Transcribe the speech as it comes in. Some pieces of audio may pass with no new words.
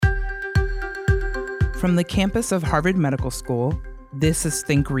From the campus of Harvard Medical School, this is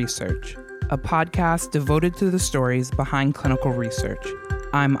Think Research, a podcast devoted to the stories behind clinical research.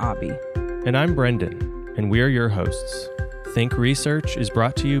 I'm Abby. And I'm Brendan, and we are your hosts. Think Research is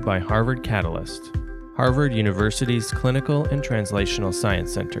brought to you by Harvard Catalyst, Harvard University's Clinical and Translational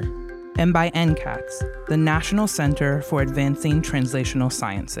Science Center. And by NCATS, the National Center for Advancing Translational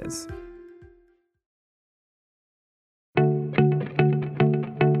Sciences.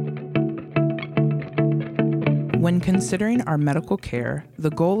 When considering our medical care, the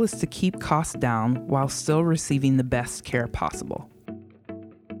goal is to keep costs down while still receiving the best care possible.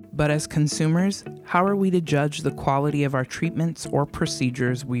 But as consumers, how are we to judge the quality of our treatments or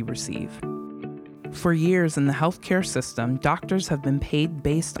procedures we receive? For years in the healthcare system, doctors have been paid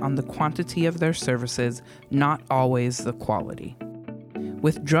based on the quantity of their services, not always the quality.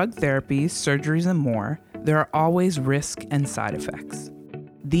 With drug therapies, surgeries, and more, there are always risks and side effects.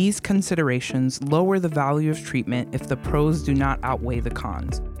 These considerations lower the value of treatment if the pros do not outweigh the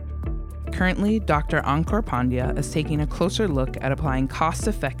cons. Currently, Dr. Ankur Pandya is taking a closer look at applying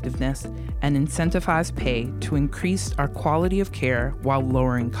cost-effectiveness and incentivized pay to increase our quality of care while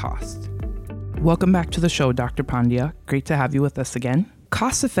lowering costs. Welcome back to the show, Dr. Pandya. Great to have you with us again.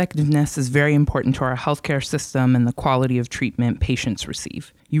 Cost-effectiveness is very important to our healthcare system and the quality of treatment patients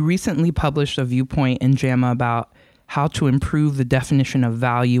receive. You recently published a viewpoint in JAMA about how to improve the definition of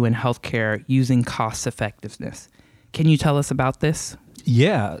value in healthcare using cost-effectiveness. Can you tell us about this?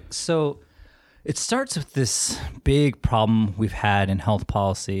 Yeah, so it starts with this big problem we've had in health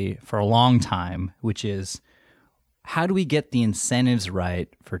policy for a long time, which is how do we get the incentives right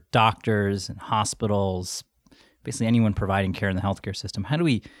for doctors and hospitals, basically anyone providing care in the healthcare system? How do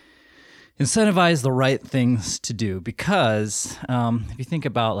we incentivize the right things to do? Because if you think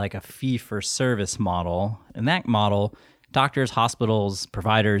about like a fee-for-service model, in that model, doctors, hospitals,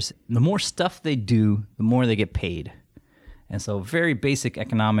 providers, the more stuff they do, the more they get paid. And so very basic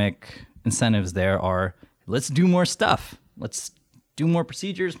economic incentives there are, let's do more stuff. Let's do more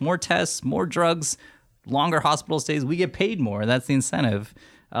procedures, more tests, more drugs, longer hospital stays. We get paid more. That's the incentive.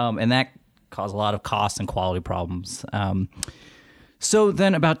 And that caused a lot of cost and quality problems. So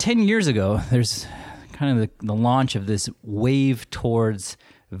then about 10 years ago, there's kind of the launch of this wave towards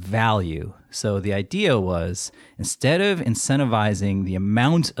value. So the idea was, instead of incentivizing the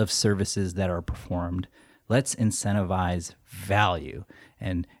amount of services that are performed, let's incentivize value.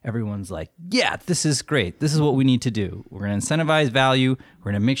 And everyone's like, yeah, this is great. This is what we need to do. We're going to incentivize value.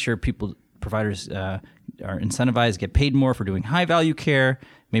 We're going to make sure providers are incentivized, get paid more for doing high value care.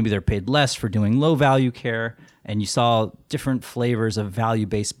 Maybe they're paid less for doing low value care. And you saw different flavors of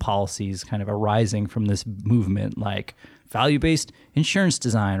value-based policies kind of arising from this movement, like value-based insurance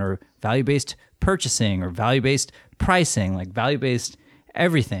design or value-based purchasing or value-based pricing, like value-based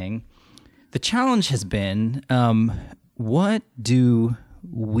everything. The challenge has been, what do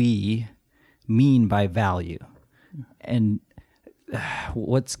we mean by value? And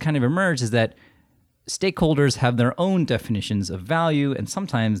what's kind of emerged is that stakeholders have their own definitions of value, and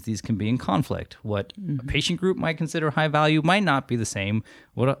sometimes these can be in conflict. What a patient group might consider high value might not be the same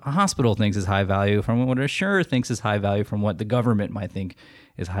what a hospital thinks is high value from what an insurer thinks is high value from what the government might think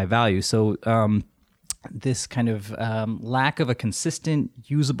is high value. So this kind of lack of a consistent,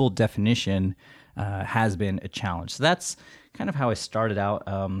 usable definition has been a challenge. So that's kind of how I started out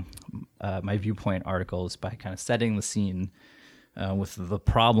my Viewpoint articles, by kind of setting the scene with the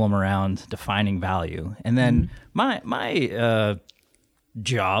problem around defining value. And then my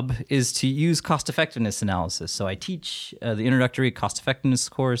job is to use cost-effectiveness analysis. So I teach the introductory cost-effectiveness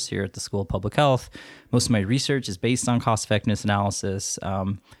course here at the School of Public Health. Most of my research is based on cost-effectiveness analysis.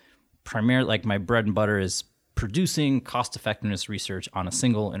 Primarily, like, my bread and butter is producing cost-effectiveness research on a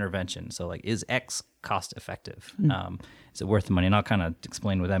single intervention. So, like, is X cost-effective? Is it worth the money? And I'll kind of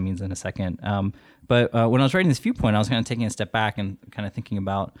explain what that means in a second. But when I was writing this viewpoint, I was kind of taking a step back and kind of thinking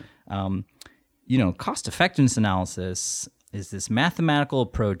about, cost-effectiveness analysis is this mathematical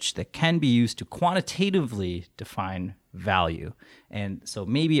approach that can be used to quantitatively define value. And so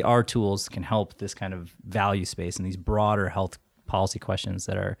maybe our tools can help this kind of value space and these broader health policy questions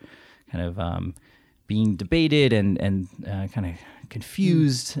that are kind of being debated and kind of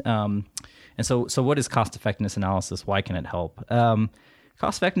confused. And so what is cost-effectiveness analysis? Why can it help?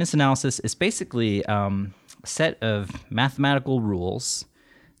 Cost-effectiveness analysis is basically a set of mathematical rules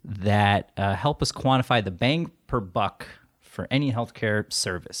that help us quantify the bang per buck for any healthcare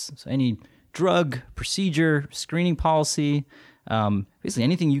service. So any drug, procedure, screening policy, basically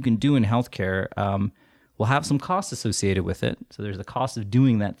anything you can do in healthcare will have some costs associated with it. So there's the cost of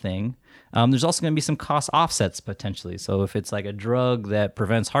doing that thing. There's also going to be some cost offsets potentially. So if it's like a drug that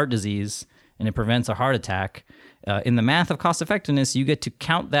prevents heart disease and it prevents a heart attack, in the math of cost effectiveness, you get to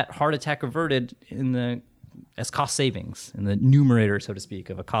count that heart attack averted as cost savings in the numerator, so to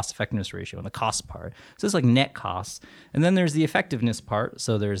speak, of a cost effectiveness ratio in the cost part. So it's like net costs. And then there's the effectiveness part.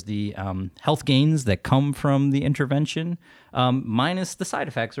 So there's the health gains that come from the intervention, minus the side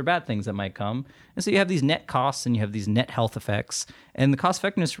effects or bad things that might come. And so you have these net costs and you have these net health effects. And the cost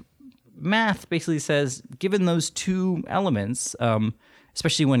effectiveness math basically says, given those two elements,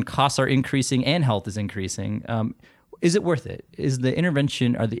 especially when costs are increasing and health is increasing, is it worth it? Is the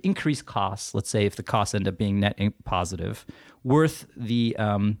intervention or the increased costs, let's say if the costs end up being net positive, worth the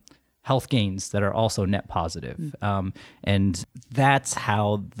health gains that are also net positive? And that's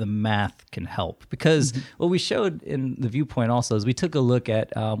how the math can help. Because what we showed in the viewpoint also is we took a look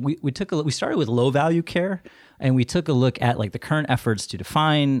at, we started with low value care, and we took a look at like the current efforts to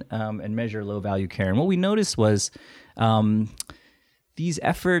define and measure low value care. And what we noticed was these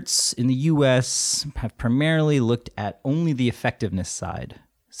efforts in the U.S. have primarily looked at only the effectiveness side.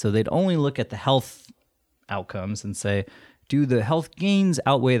 So they'd only look at the health outcomes and say, do the health gains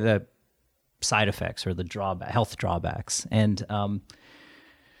outweigh the side effects or the health drawbacks? And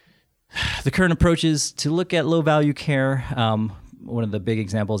the current approach is to look at low-value care. One of the big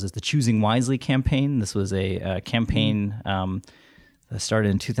examples is the Choosing Wisely campaign. This was a campaign that started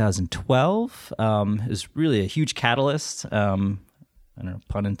in 2012. It was really a huge catalyst. I don't know,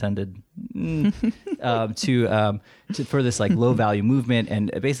 pun intended, for this like low value movement. And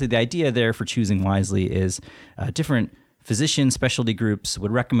basically the idea there for Choosing Wisely is different physician specialty groups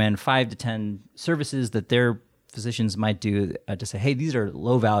would recommend 5 to 10 services that their physicians might do to say, hey, these are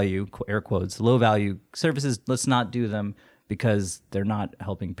low value, air quotes, low value services. Let's not do them because they're not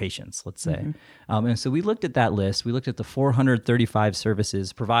helping patients, let's say. And so we looked at that list. We looked at the 435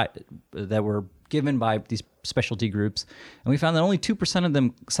 services that were given by these specialty groups, and we found that only 2% of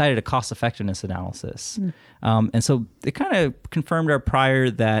them cited a cost effectiveness analysis. And so it kind of confirmed our prior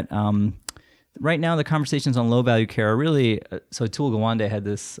that right now the conversations on low value care are really, so Atul Gawande had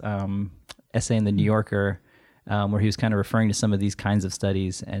this essay in the New Yorker where he was kind of referring to some of these kinds of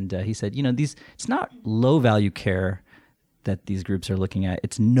studies, and he said, it's not low value care that these groups are looking at,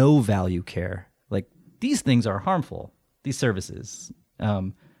 it's no value care. Like, these things are harmful, these services.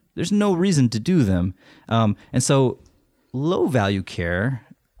 There's no reason to do them. And so low value care,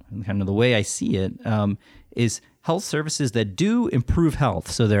 kind of the way I see it, is health services that do improve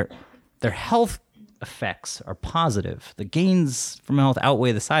health. So their health effects are positive. The gains from health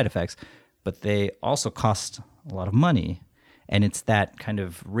outweigh the side effects, but they also cost a lot of money. And it's that kind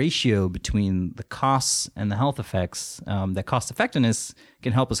of ratio between the costs and the health effects that cost effectiveness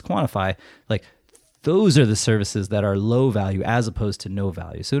can help us quantify. Like, those are the services that are low value as opposed to no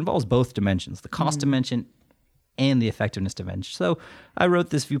value. So it involves both dimensions, the cost dimension and the effectiveness dimension. So I wrote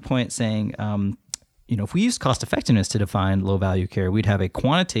this viewpoint saying, if we use cost effectiveness to define low value care, we'd have a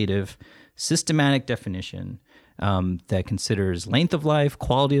quantitative, systematic definition that considers length of life,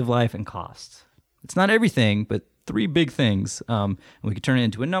 quality of life, and cost. It's not everything, but 3 big things. And we could turn it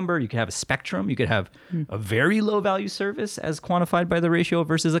into a number. You could have a spectrum. You could have a very low value service as quantified by the ratio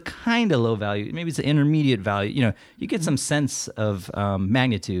versus a kind of low value. Maybe it's an intermediate value. You get some sense of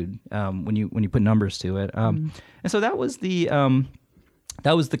magnitude when you put numbers to it. And so that was the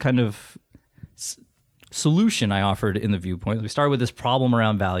kind of solution I offered in the viewpoint. We started with this problem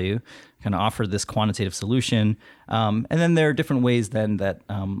around value, kind of offered this quantitative solution. And then there are different ways then that,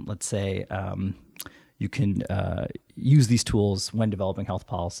 let's say, you can use these tools when developing health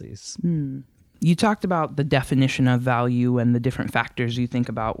policies. You talked about the definition of value and the different factors you think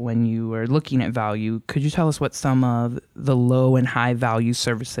about when you are looking at value. Could you tell us what some of the low and high value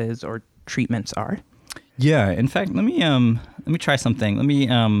services or treatments are? Yeah. In fact, let me try something. Let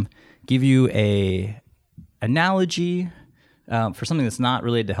me give you a analogy for something that's not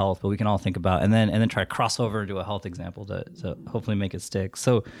related to health, but we can all think about, and then try to cross over into a health example to hopefully make it stick.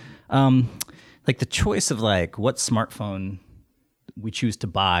 So, like the choice of like what smartphone we choose to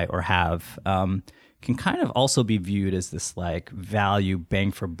buy or have can kind of also be viewed as this like value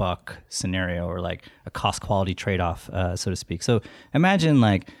bang for buck scenario, or like a cost quality trade-off, so to speak. So imagine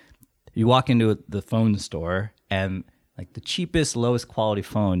like you walk into the phone store and like the cheapest, lowest quality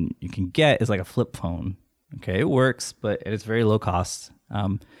phone you can get is like a flip phone. Okay, it works, but it's very low cost.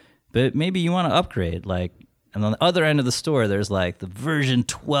 But maybe you want to upgrade, like, and on the other end of the store, there's like the version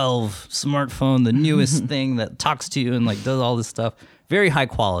 12 smartphone, the newest thing that talks to you and like does all this stuff. Very high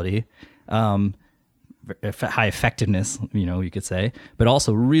quality, high effectiveness, you could say, but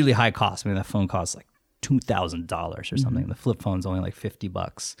also really high cost. I mean, that phone costs like $2,000 or something. The flip phone's only like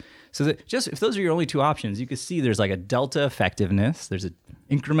 $50. So that just if those are your only two options, you can see there's like a delta effectiveness, there's an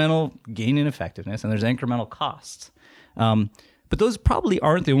incremental gain in effectiveness, and there's incremental cost. But those probably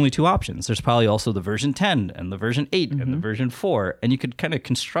aren't the only two options. There's probably also the version 10 and the version 8 and the version 4. And you could kind of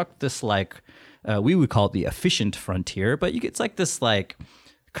construct this like, we would call it the efficient frontier, but it's like this like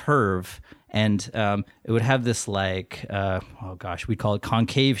curve. And it would have this like, we call it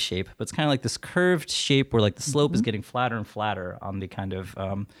concave shape, but it's kind of like this curved shape where like the slope is getting flatter and flatter on the kind of,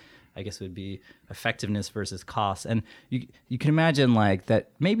 I guess it would be effectiveness versus cost. And you can imagine like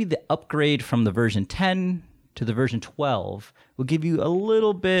that maybe the upgrade from the version 10 to the version 12 will give you a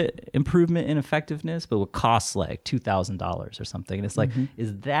little bit improvement in effectiveness, but will cost like $2,000 or something. And it's like,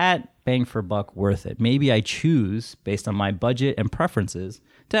 is that bang for buck worth it? Maybe I choose based on my budget and preferences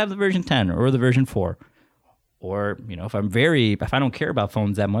to have the version 10 or the version 4. Or, if I don't care about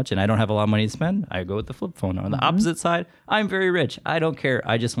phones that much and I don't have a lot of money to spend, I go with the flip phone. On the opposite side, I'm very rich. I don't care.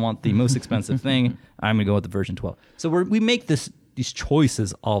 I just want the most expensive thing. I'm going to go with the version 12. So we make these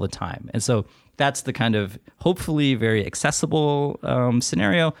choices all the time. And so that's the kind of hopefully very accessible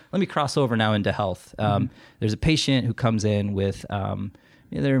scenario. Let me cross over now into health. There's a patient who comes in with,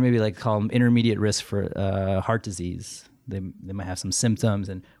 they're maybe like call them intermediate risk for heart disease. They might have some symptoms,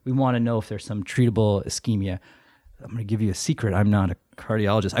 and we want to know if there's some treatable ischemia. I'm going to give you a secret. I'm not a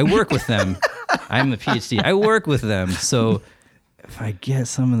cardiologist. I work with them. I'm the PhD. I work with them. So if I get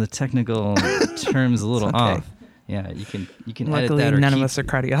some of the technical terms a little off, yeah, you can Luckily, edit that. Or none of us are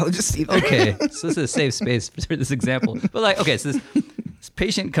cardiologists either. Okay, so this is a safe space for this example. But so this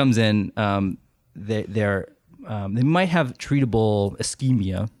patient comes in. They might have treatable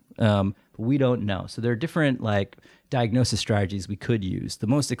ischemia, but we don't know. So there are different diagnosis strategies we could use. The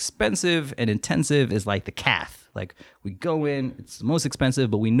most expensive and intensive is like the cath. Like we go in, it's the most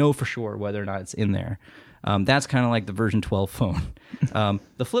expensive, but we know for sure whether or not it's in there. That's kind of like the version 12 phone.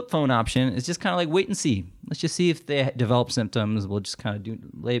 The flip phone option is just kind of like wait and see. Let's just see if they develop symptoms. We'll just kind of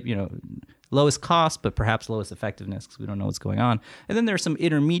do, lowest cost, but perhaps lowest effectiveness because we don't know what's going on. And then there are some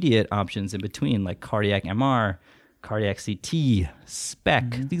intermediate options in between, like cardiac MR, cardiac CT,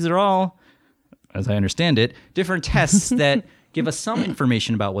 SPEC. These are all, as I understand it, different tests that give us some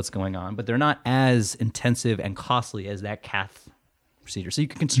information about what's going on, but they're not as intensive and costly as that cath procedure. So you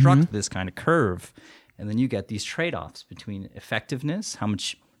can construct this kind of curve, and then you get these trade-offs between effectiveness, how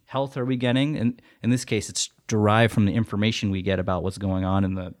much health are we getting, and in this case, it's derived from the information we get about what's going on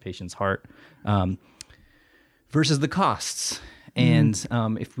in the patient's heart, versus the costs. And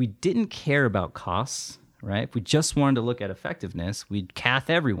if we didn't care about costs, right, if we just wanted to look at effectiveness, we'd cath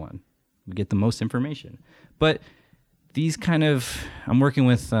everyone. We get the most information. But these I'm working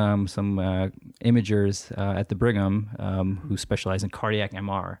with some imagers at the Brigham who specialize in cardiac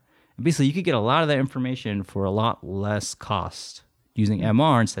MR. And basically, you could get a lot of that information for a lot less cost using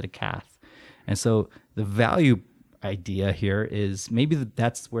MR instead of cath. And so the value idea here is maybe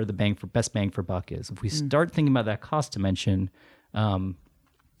that's where the best bang for buck is. If we start thinking about that cost dimension,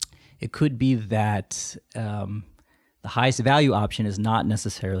 it could be that the highest value option is not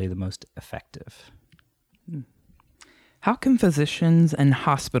necessarily the most effective. How can physicians and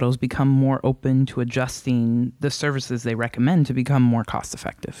hospitals become more open to adjusting the services they recommend to become more cost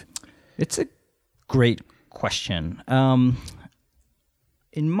effective? It's a great question.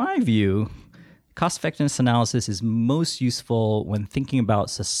 In my view, cost effectiveness analysis is most useful when thinking about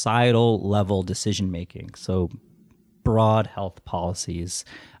societal level decision making. So broad health policies.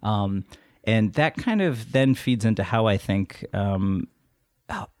 And that kind of then feeds into how I think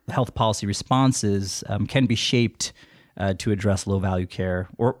health policy responses can be shaped to address low-value care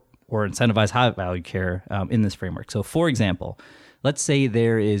or incentivize high-value care in this framework. So, for example, let's say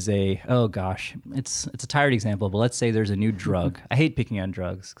there is it's a tired example, but let's say there's a new drug. I hate picking on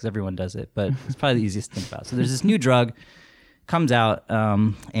drugs because everyone does it, but it's probably the easiest to think about. So there's this new drug, comes out,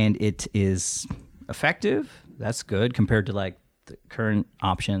 and it is effective. That's good compared to the current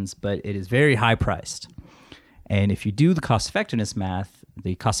options, but it is very high priced. And if you do the cost effectiveness math,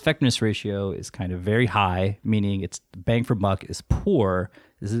 the cost effectiveness ratio is kind of very high, meaning its bang for buck is poor.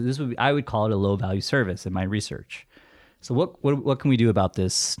 This would be, I would call it a low value service in my research. So what can we do about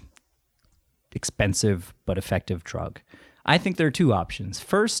this expensive but effective drug? I think there are two options.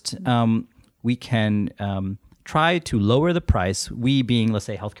 First, we can try to lower the price. We being, let's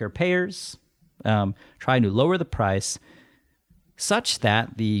say, healthcare payers, trying to lower the price such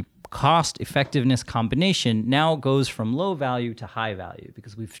that the cost effectiveness combination now goes from low value to high value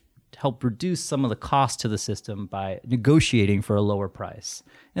because we've helped reduce some of the cost to the system by negotiating for a lower price.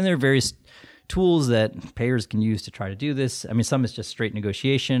 And there are various tools that payers can use to try to do this. I mean, some is just straight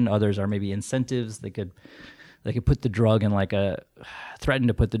negotiation. Others are maybe incentives. They could put the drug in threaten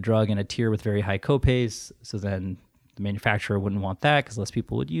to put the drug in a tier with very high copays. So then the manufacturer wouldn't want that because less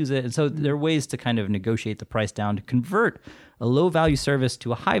people would use it. And so there are ways to kind of negotiate the price down to convert a low value service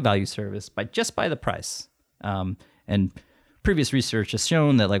to a high value service by the price. And previous research has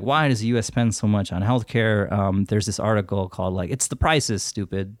shown that why does the U.S. spend so much on healthcare? There's this article called it's the prices,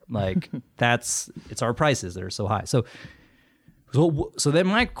 stupid. It's our prices that are so high. So then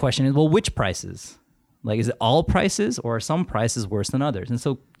my question is, well, which prices? Is it all prices, or are some prices worse than others? And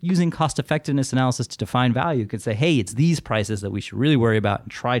so using cost effectiveness analysis to define value could say, hey, it's these prices that we should really worry about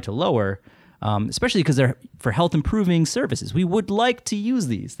and try to lower, especially because they're for health improving services. We would like to use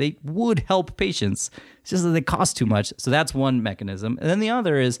these. They would help patients. It's just that they cost too much. So that's one mechanism. And then the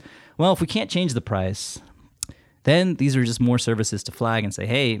other is, well, if we can't change the price, then these are just more services to flag and say,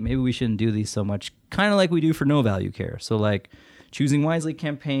 hey, maybe we shouldn't do these so much, kind of like we do for no value care. So Choosing Wisely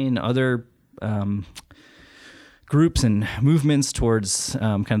campaign, other groups and movements towards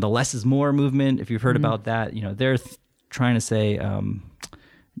kind of the less is more movement. If you've heard about that, they're trying to say,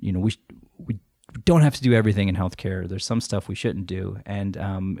 we don't have to do everything in healthcare. There's some stuff we shouldn't do. And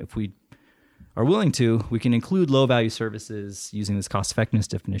if we are willing to, we can include low value services using this cost effectiveness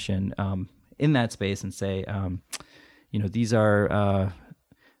definition in that space and say, these are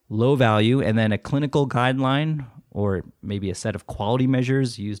low value, and then a clinical guideline or maybe a set of quality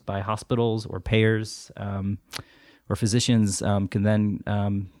measures used by hospitals or payers or physicians can then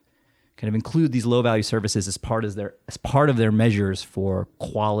kind of include these low value services as part of their measures for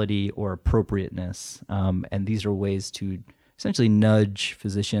quality or appropriateness. And these are ways to essentially nudge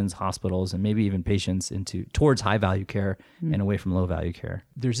physicians, hospitals, and maybe even patients towards high value care and away from low value care.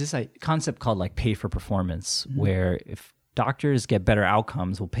 There's this concept called pay for performance, where if doctors get better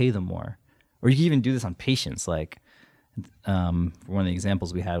outcomes, we'll pay them more. Or you can even do this on patients. One of the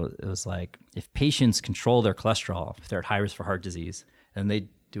examples we had, it was if patients control their cholesterol, if they're at high risk for heart disease, and they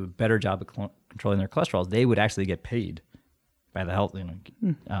do a better job of controlling their cholesterol, they would actually get paid by the health,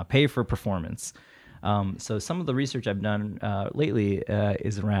 pay for performance. So some of the research I've done lately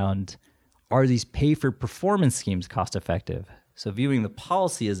is around, are these pay for performance schemes cost effective? So viewing the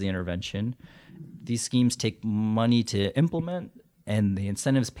policy as the intervention, these schemes take money to implement, and the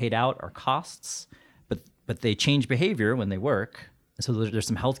incentives paid out are costs, but they change behavior when they work. So there's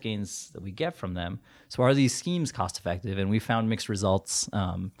some health gains that we get from them. So are these schemes cost effective? And we found mixed results,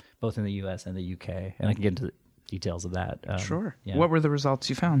 both in the US and the UK. And I can get into the details of that. Sure. Yeah. What were the results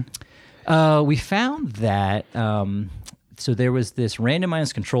you found? We found that, so there was this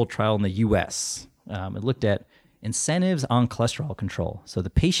randomized controlled trial in the US. It looked at incentives on cholesterol control. So the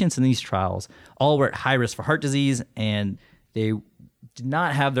patients in these trials all were at high risk for heart disease, and they did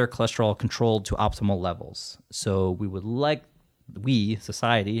not have their cholesterol controlled to optimal levels. So we,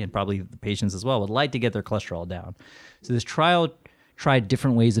 society, and probably the patients as well, would like to get their cholesterol down. So this trial tried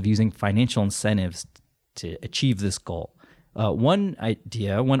different ways of using financial incentives to achieve this goal. One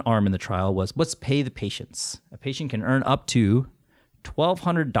arm in the trial was, let's pay the patients. A patient can earn up to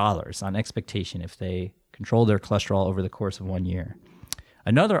 $1,200 on expectation if they control their cholesterol over the course of 1 year.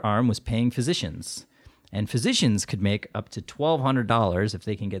 Another arm was paying physicians. And physicians could make up to $1,200 if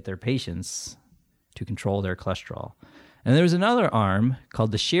they can get their patients to control their cholesterol. And there was another arm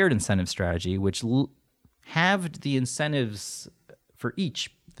called the shared incentive strategy, which halved the incentives for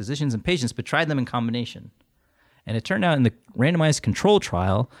each, physicians and patients, but tried them in combination. And it turned out in the randomized control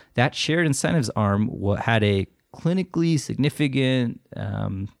trial, that shared incentives arm had a clinically significant,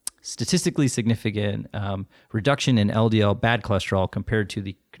 statistically significant reduction in LDL bad cholesterol compared to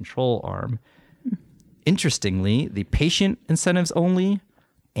the control arm. Interestingly, the patient incentives only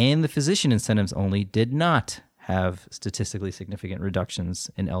and the physician incentives only did not have statistically significant reductions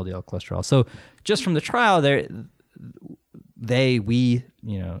in LDL cholesterol. So just from the trial, we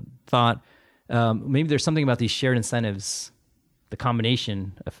thought maybe there's something about these shared incentives, the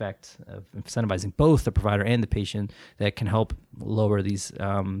combination effect of incentivizing both the provider and the patient, that can help lower these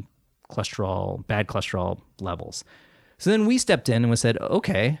bad cholesterol levels. So then we stepped in and we said,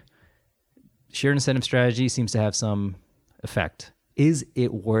 okay, shared incentive strategy seems to have some effect. Is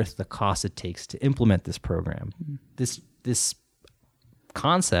it worth the cost it takes to implement this program? This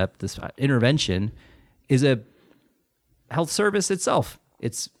concept, this intervention, is a health service itself.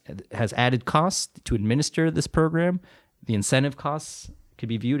 It has added costs to administer this program. The incentive costs could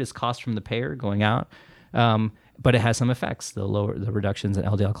be viewed as costs from the payer going out, but it has some effects, the reductions in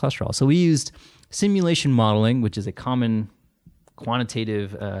LDL cholesterol. So we used simulation modeling, which is a common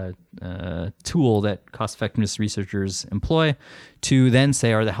quantitative tool that cost effectiveness researchers employ to then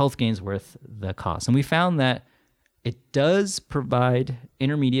say, are the health gains worth the cost? And we found that it does provide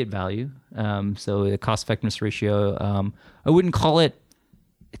intermediate value. So the cost effectiveness ratio, I wouldn't call it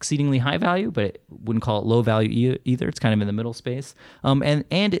exceedingly high value, but I wouldn't call it low value either. It's kind of in the middle space. And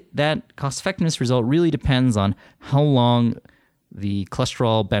that cost effectiveness result really depends on how long the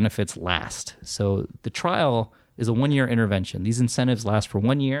cholesterol benefits last. So the trial is a 1-year intervention. These incentives last for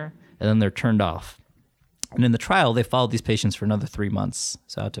 1 year, and then they're turned off. And in the trial, they followed these patients for another 3 months,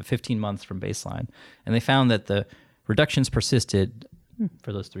 so out to 15 months from baseline. And they found that the reductions persisted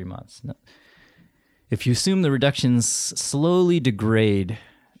for those 3 months. Now, if you assume the reductions slowly degrade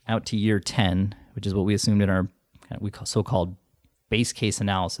out to year 10, which is what we assumed in our so-called base case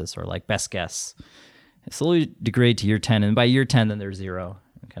analysis, or like best guess, it slowly degrade to year 10, and by year 10, then they're zero,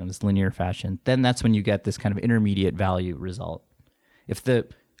 in kind of this linear fashion. Then that's when you get this kind of intermediate value result. If the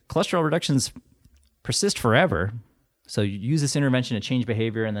cholesterol reductions persist forever, so you use this intervention to change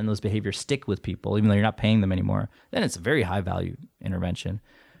behavior, and then those behaviors stick with people, even though you're not paying them anymore, then it's a very high value intervention.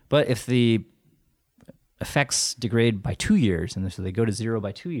 But if the effects degrade by 2 years, and so they go to zero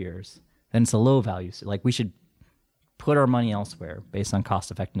by 2 years, then it's a low value. So like we should put our money elsewhere based on cost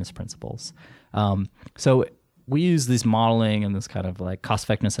effectiveness principles. So we use this modeling and this kind of like cost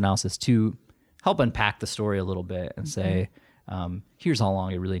effectiveness analysis to help unpack the story a little bit and say, here's how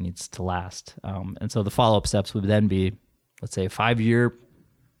long it really needs to last. And so the follow-up steps would then be, let's say, a 5-year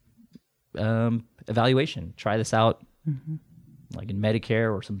evaluation. Try this out like in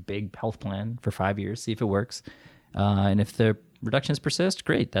Medicare or some big health plan for 5 years, see if it works. And if the reductions persist,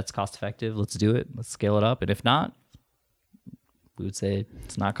 great, that's cost effective. Let's do it. Let's scale it up. And if not, we would say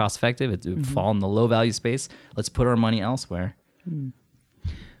it's not cost effective. It would fall in the low value space. Let's put our money elsewhere.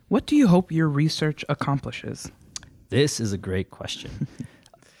 What do you hope your research accomplishes? This is a great question.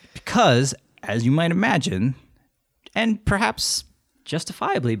 Because, as you might imagine, and perhaps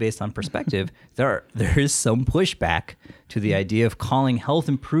justifiably based on perspective, there is some pushback to the idea of calling health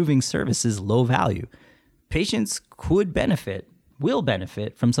improving services low value. Patients could benefit, will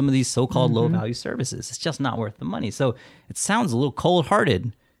benefit from some of these so-called low value services. It's just not worth the money. So it sounds a little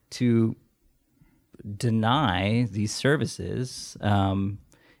cold-hearted to deny these services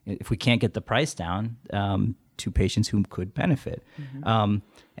if we can't get the price down to patients who could benefit. And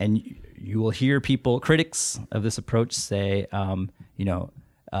you will hear critics of this approach say,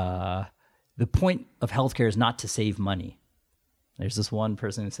 the point of healthcare is not to save money. There's this one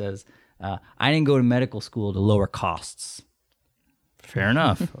person who says, I didn't go to medical school to lower costs. Fair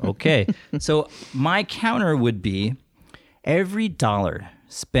enough. Okay. So my counter would be every dollar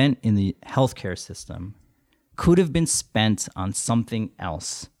spent in the healthcare system could have been spent on something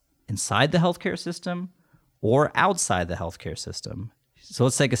else inside the healthcare system or outside the healthcare system. So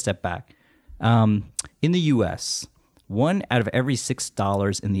let's take a step back. In the US, 1 out of every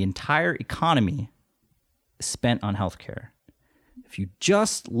 $6 in the entire economy is spent on healthcare. If you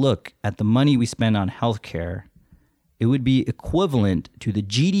just look at the money we spend on healthcare, it would be equivalent to the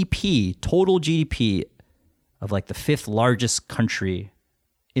GDP, total GDP of like the 5th largest country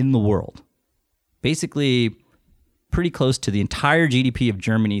in the world. Basically, pretty close to the entire GDP of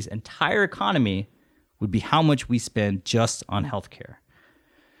Germany's entire economy would be how much we spend just on healthcare.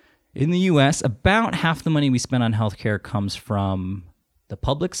 In the US, about half the money we spend on healthcare comes from the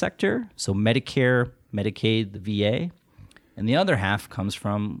public sector, so Medicare, Medicaid, the VA, and the other half comes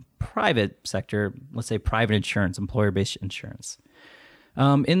from private sector, let's say private insurance, employer-based insurance.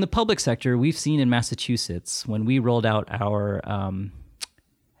 In the public sector, we've seen in Massachusetts, when we rolled out our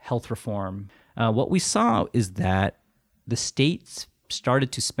health reform, what we saw is that the states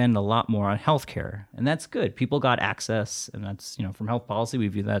started to spend a lot more on healthcare, and that's good. People got access, and that's, from health policy, we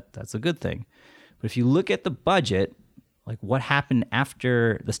view that's a good thing. But if you look at the budget, like what happened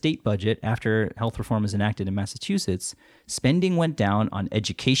after the state budget, after health reform was enacted in Massachusetts, spending went down on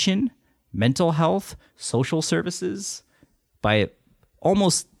education, mental health, social services by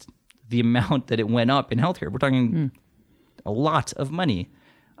almost the amount that it went up in healthcare. We're talking a lot of money.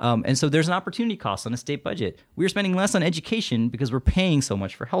 And so there's an opportunity cost on a state budget. We're spending less on education because we're paying so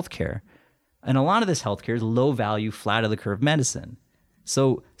much for healthcare. And a lot of this healthcare is low value, flat of the curve medicine.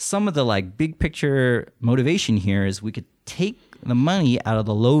 So some of the big picture motivation here is we could take the money out of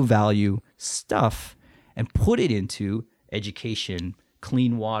the low value stuff and put it into education,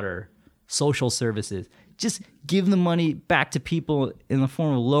 clean water, social services. Just give the money back to people in the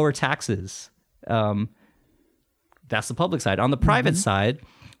form of lower taxes. That's the public side. On the private side,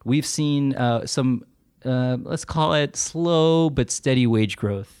 we've seen some, let's call it slow but steady wage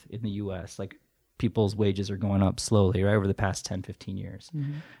growth in the U.S. people's wages are going up slowly, right, over the past 10, 15 years.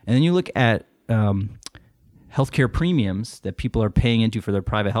 And then you look at healthcare premiums that people are paying into for their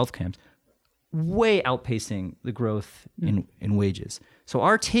private health camps, way outpacing the growth in wages. So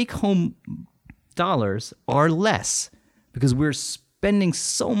our take-home dollars are less because we're spending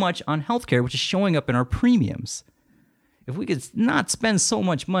so much on healthcare, which is showing up in our premiums. If we could not spend so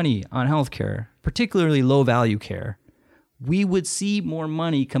much money on healthcare, particularly low-value care, we would see more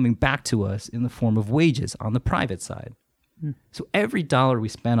money coming back to us in the form of wages on the private side. So every dollar we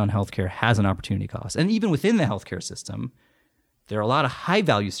spend on healthcare has an opportunity cost. And even within the healthcare system, there are a lot of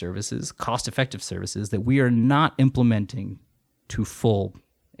high-value services, cost-effective services that we are not implementing to full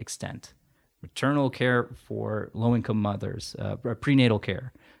extent. Maternal care for low-income mothers, prenatal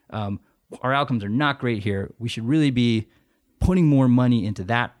care. Our outcomes are not great here. We should really be putting more money into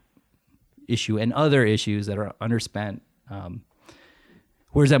that issue and other issues that are underspent.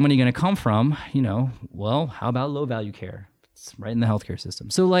 Where's that money going to come from? Well, how about low-value care? It's right in the healthcare system.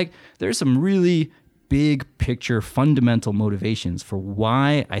 So, there's some really big picture fundamental motivations for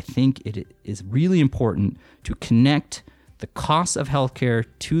why I think it is really important to connect the costs of healthcare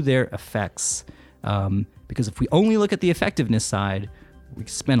to their effects. Because if we only look at the effectiveness side, we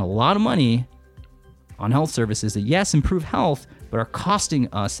spend a lot of money on health services that, yes, improve health, but are costing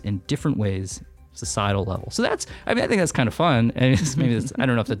us in different ways, societal level. So I think that's kind of fun. And I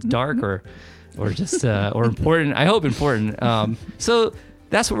don't know if that's dark or just or important. I hope important. So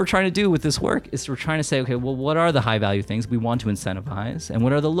that's what we're trying to do with this work, is we're trying to say, okay, well, what are the high value things we want to incentivize? And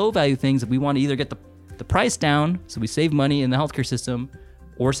what are the low value things that we want to either get the price down so we save money in the healthcare system,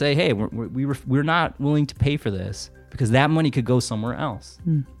 or say, hey, we're not willing to pay for this because that money could go somewhere else.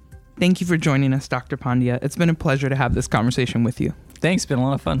 Thank you for joining us, Dr. Pandya. It's been a pleasure to have this conversation with you. Thanks. It's been a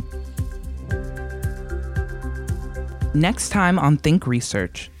lot of fun. Next time on Think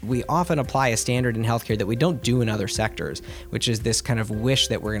Research. We often apply a standard in healthcare that we don't do in other sectors, which is this kind of wish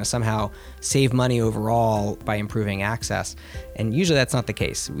that we're going to somehow save money overall by improving access. And usually that's not the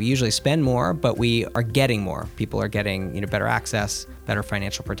case. We usually spend more, but we are getting more. People are getting better access, better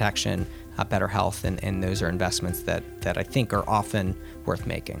financial protection, better health, and those are investments that I think are often worth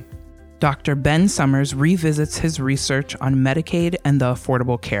making. Dr. Ben Summers revisits his research on Medicaid and the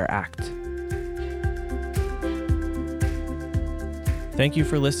Affordable Care Act. Thank you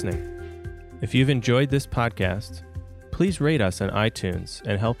for listening. If you've enjoyed this podcast, please rate us on iTunes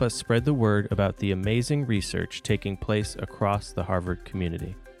and help us spread the word about the amazing research taking place across the Harvard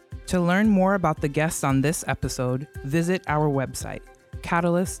community. To learn more about the guests on this episode, visit our website,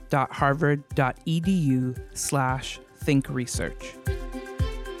 catalyst.harvard.edu/thinkresearch.